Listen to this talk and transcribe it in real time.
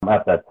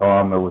at that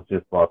time, it was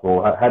just like,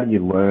 well, how do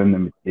you learn the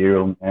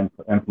material? And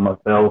for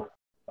myself,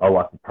 I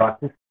like to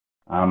practice.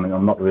 And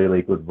I'm not really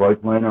a good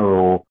rote learner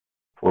or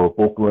a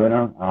book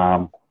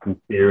learner.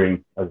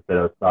 Considering, as I said,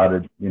 I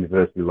started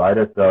university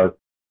later. So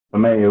for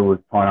me, it was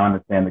trying to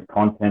understand the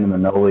content and the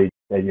knowledge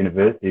at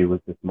university. It was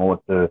just more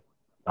to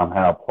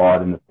somehow apply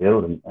it in the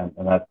field. And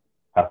that's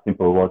how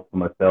simple it was for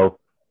myself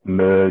to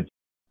merge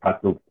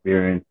practical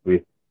experience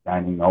with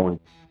gaining knowledge.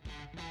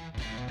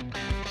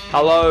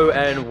 Hello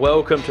and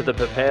welcome to the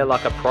Prepare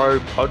Like a Pro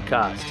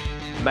podcast.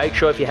 Make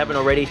sure if you haven't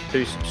already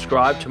to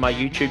subscribe to my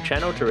YouTube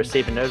channel to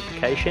receive a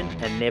notification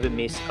and never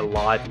miss a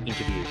live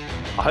interview.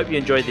 I hope you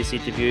enjoyed this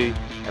interview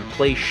and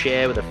please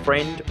share with a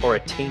friend or a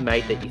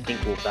teammate that you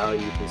think will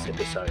value this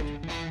episode.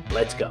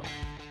 Let's go.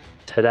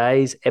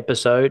 Today's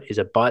episode is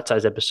a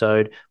bite-sized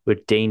episode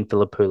with Dean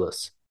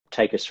Filopoulos.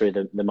 Take us through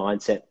the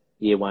mindset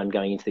year one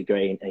going into the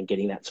degree and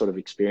getting that sort of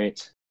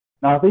experience.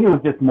 No, I think it was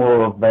just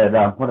more of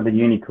that, one of the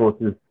uni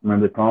courses,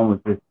 remember the time, was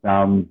just,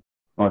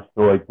 not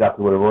sure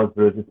exactly what it was,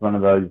 but it was just one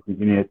of those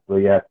units where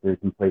you have to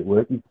complete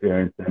work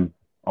experience, and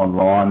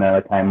online that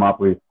I came up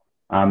with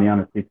the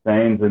under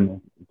 16s, and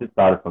it just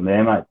started from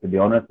there, mate, to be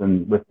honest.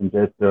 And Western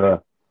Jets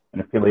are an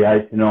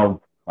affiliation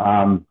of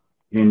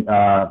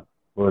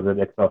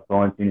exercise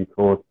science uni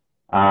course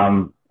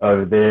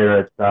over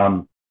there at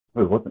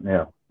who was it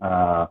now?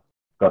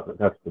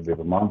 That's a bit of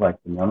a mind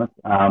blank, to be honest.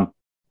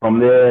 From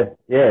there,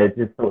 yeah, it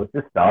just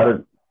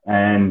started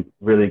and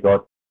really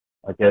got,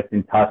 I guess,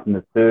 in touch in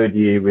the third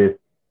year with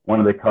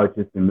one of the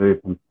coaches who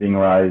moved from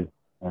Stingrays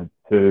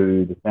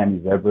to the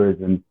Sandy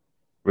Zebras, and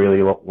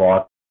really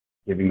liked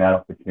giving that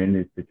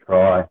opportunity to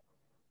try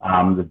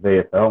the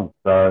VFL.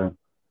 So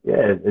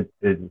yeah,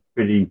 it's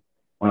pretty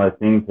one of those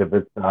things that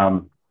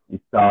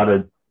it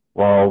started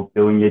while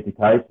doing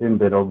education,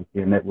 but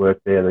obviously a network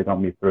there that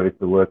got me through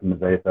to work in the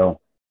VFL.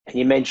 And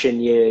you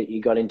mentioned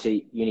you got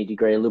into uni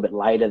degree a little bit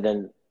later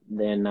than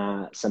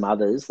some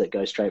others that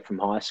go straight from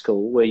high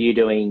school. Were you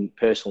doing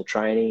personal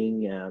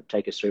training?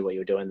 Take us through what you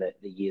were doing the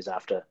years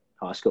after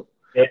high school.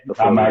 Yeah,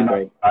 before the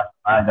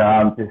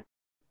degree.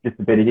 Just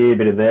a bit of here, a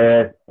bit of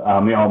there.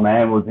 My old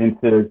man was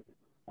into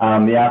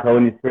the alcohol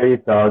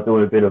industry, so I was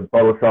doing a bit of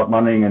bottle shop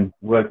running and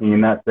working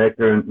in that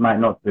sector. And mate,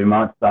 not too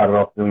much. Started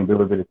off doing a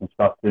little bit of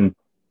construction.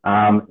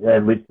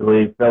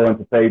 Literally fell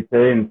into PT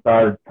and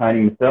started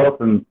training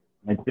myself, and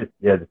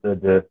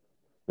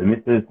the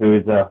missus, who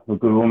is a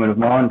good woman of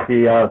mine,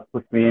 she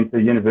pushed me into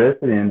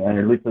university, and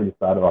it literally just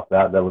started off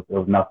that. There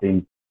was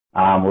nothing.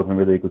 Wasn't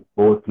really a good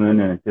sportsman,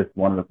 and it's just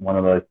one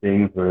of those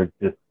things where it's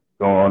just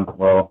gone,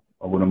 well,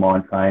 I wouldn't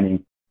mind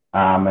training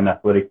an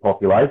athletic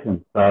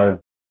population. So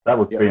that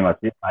was pretty much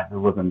it, mate. There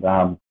wasn't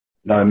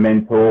no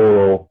mentor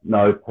or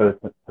no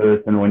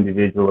person or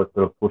individual that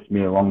sort of pushed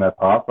me along that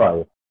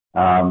pathway.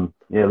 A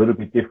little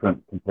bit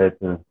different compared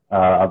to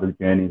other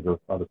journeys of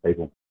other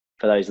people.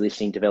 For those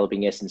listening,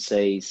 developing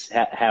S&Cs,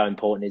 how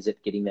important is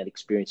it getting that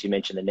experience? You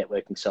mentioned the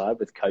networking side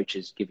with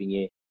coaches giving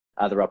you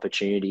other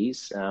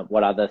opportunities.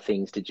 What other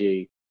things did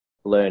you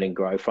learn and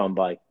grow from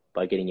by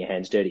getting your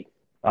hands dirty?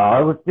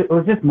 It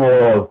was just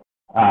more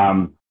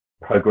of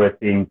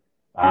progressing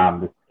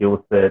the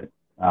skill set,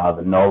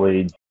 the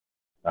knowledge,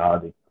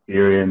 the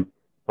experience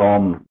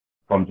from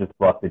just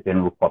like the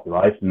general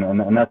population,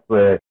 and that's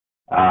where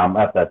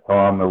at that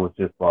time it was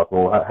just like,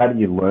 well, how do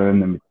you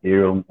learn the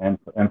material? And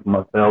for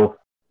myself,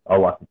 I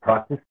like to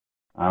practice,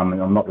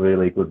 and I'm not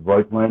really a good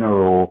rote learner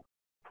or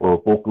a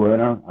book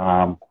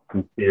learner.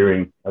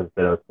 Considering, as I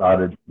said, I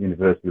started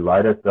university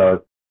later,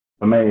 so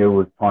for me it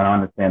was trying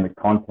to understand the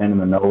content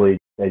and the knowledge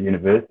at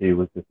university. It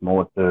was just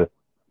more to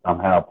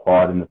somehow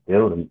apply it in the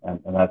field, and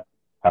that's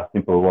how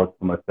simple it was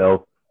for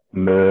myself to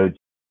merge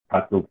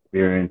practical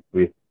experience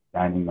with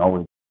gaining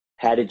knowledge.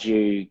 How did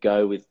you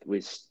go with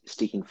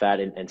sticking fat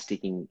and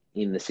sticking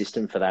in the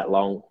system for that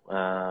long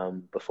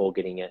before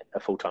getting a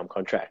full-time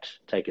contract?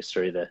 Take us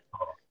through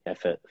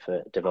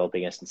for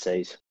developing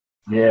S&Cs.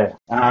 Yeah,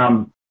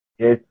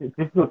 it's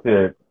difficult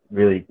to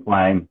really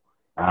explain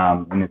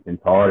in its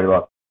entirety.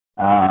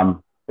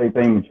 Like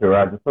being mature,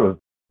 I just sort of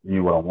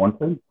knew what I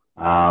wanted.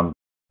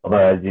 Although,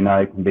 as you know,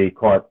 it can be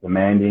quite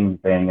demanding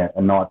being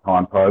a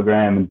nighttime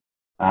program.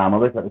 And I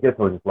guess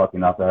I was just lucky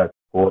enough to have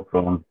support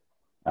from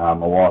my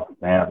wife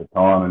now at the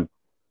time,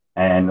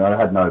 and I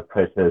had no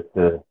pressure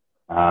to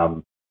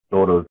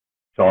sort of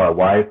shy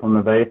away from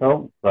the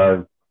VFL.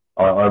 So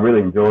I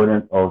really enjoyed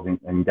it. I was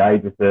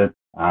engaged with it.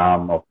 I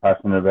was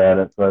passionate about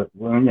it. But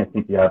when you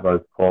think you have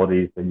those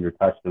qualities and you're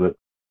attached to it,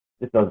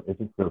 it's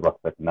just sort of like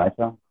second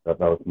nature. That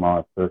was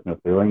my personal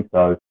feeling.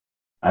 So,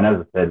 and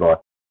as I said, like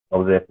I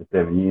was there for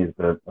 7 years,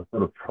 but I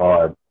sort of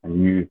tried a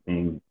new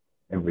thing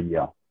every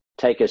year.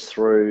 Take us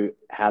through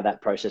how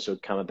that process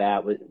would come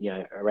about with,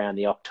 around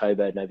the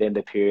October,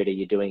 November period.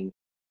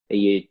 Are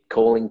you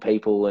calling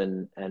people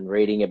and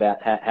reading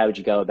about how would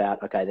you go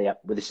about, okay,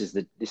 this is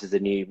the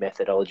new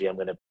methodology I'm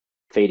going to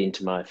feed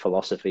into my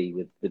philosophy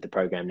with the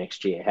program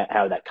next year?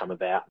 How would that come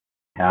about?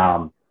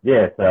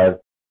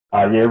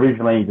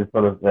 Originally just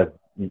sort of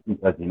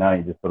as you know,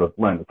 you just sort of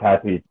learn to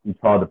catch. You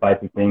try the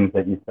basic things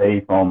that you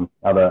see from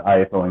other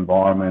AFL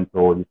environments,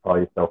 or you try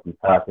yourself in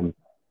tack, and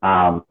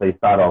so you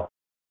start off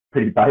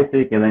pretty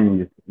basic, and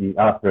then you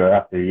after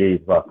a year, you're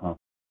like, oh,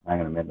 hang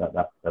on a minute,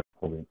 that's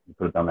probably, you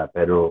could have done that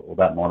better, or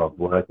that might have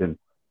worked, and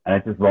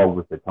it just rolled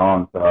with the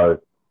time. So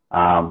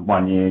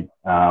one year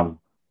I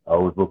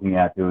was looking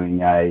at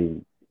doing a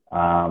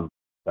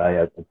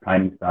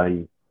training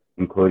study,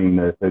 including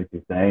the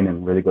 3015,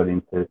 and really got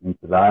into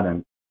that,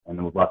 and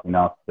was lucky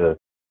enough to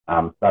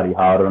study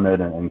hard on it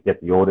and get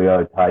the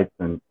audio tapes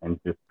and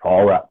just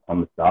trial that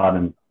from the start,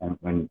 and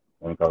when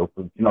go, if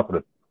you're not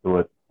going to do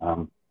it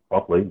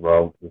properly,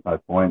 well, there's no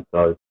point.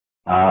 So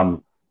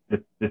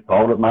just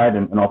told it, mate,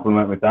 and off we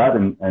went with that,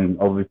 and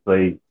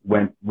obviously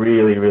went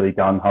really, really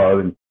gung-ho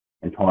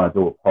and trying to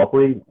do it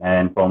properly,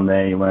 and from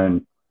there you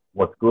learn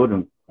what's good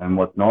and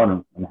what's not,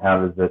 and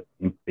how does it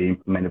be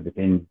implemented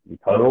within your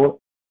cohort.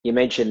 You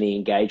mentioned the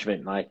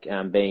engagement, like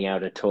being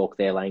able to talk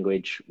their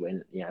language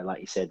when,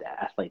 like you said,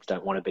 athletes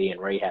don't want to be in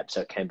rehab,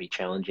 so it can be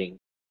challenging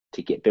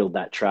to build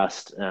that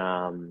trust,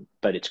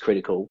 but it's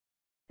critical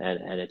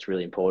and it's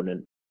really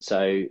important.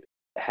 So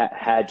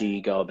how do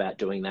you go about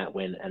doing that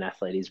when an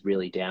athlete is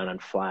really down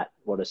and flat?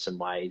 What are some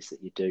ways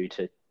that you do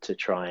to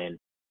try and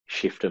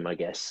shift them, I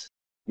guess?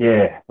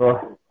 Yeah,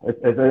 well, that's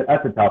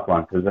a tough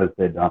one, because as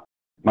I said,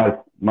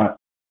 most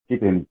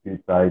particularly in the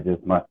stages,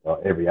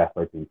 every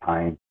athlete's in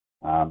pain.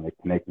 They're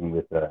connecting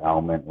with the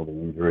ailment or the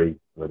injury,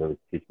 whether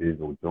it's tissues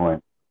or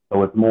joints.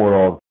 So it's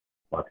more of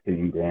like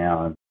sitting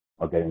down,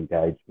 I get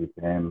engaged with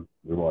them,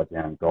 we write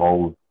down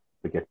goals,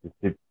 we get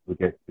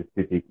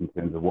specific in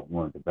terms of what we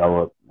want to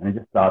develop, and it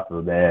just starts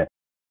from there.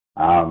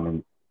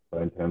 And so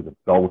in terms of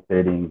goal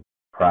setting,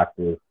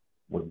 practice,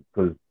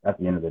 because at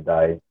the end of the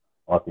day,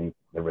 I think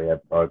the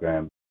rehab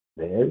program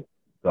theirs.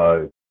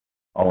 So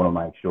I want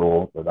to make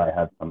sure that they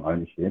have some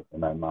ownership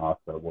and they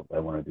master what they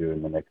want to do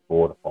in the next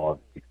 4 to 5,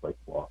 6 weeks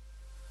life.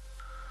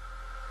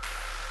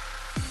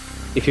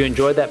 If you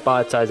enjoyed that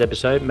bite-sized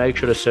episode, make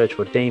sure to search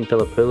for Dean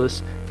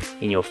Filopoulos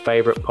in your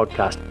favourite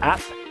podcast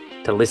app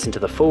to listen to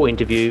the full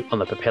interview on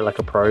the Prepare Like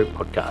a Pro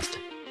podcast.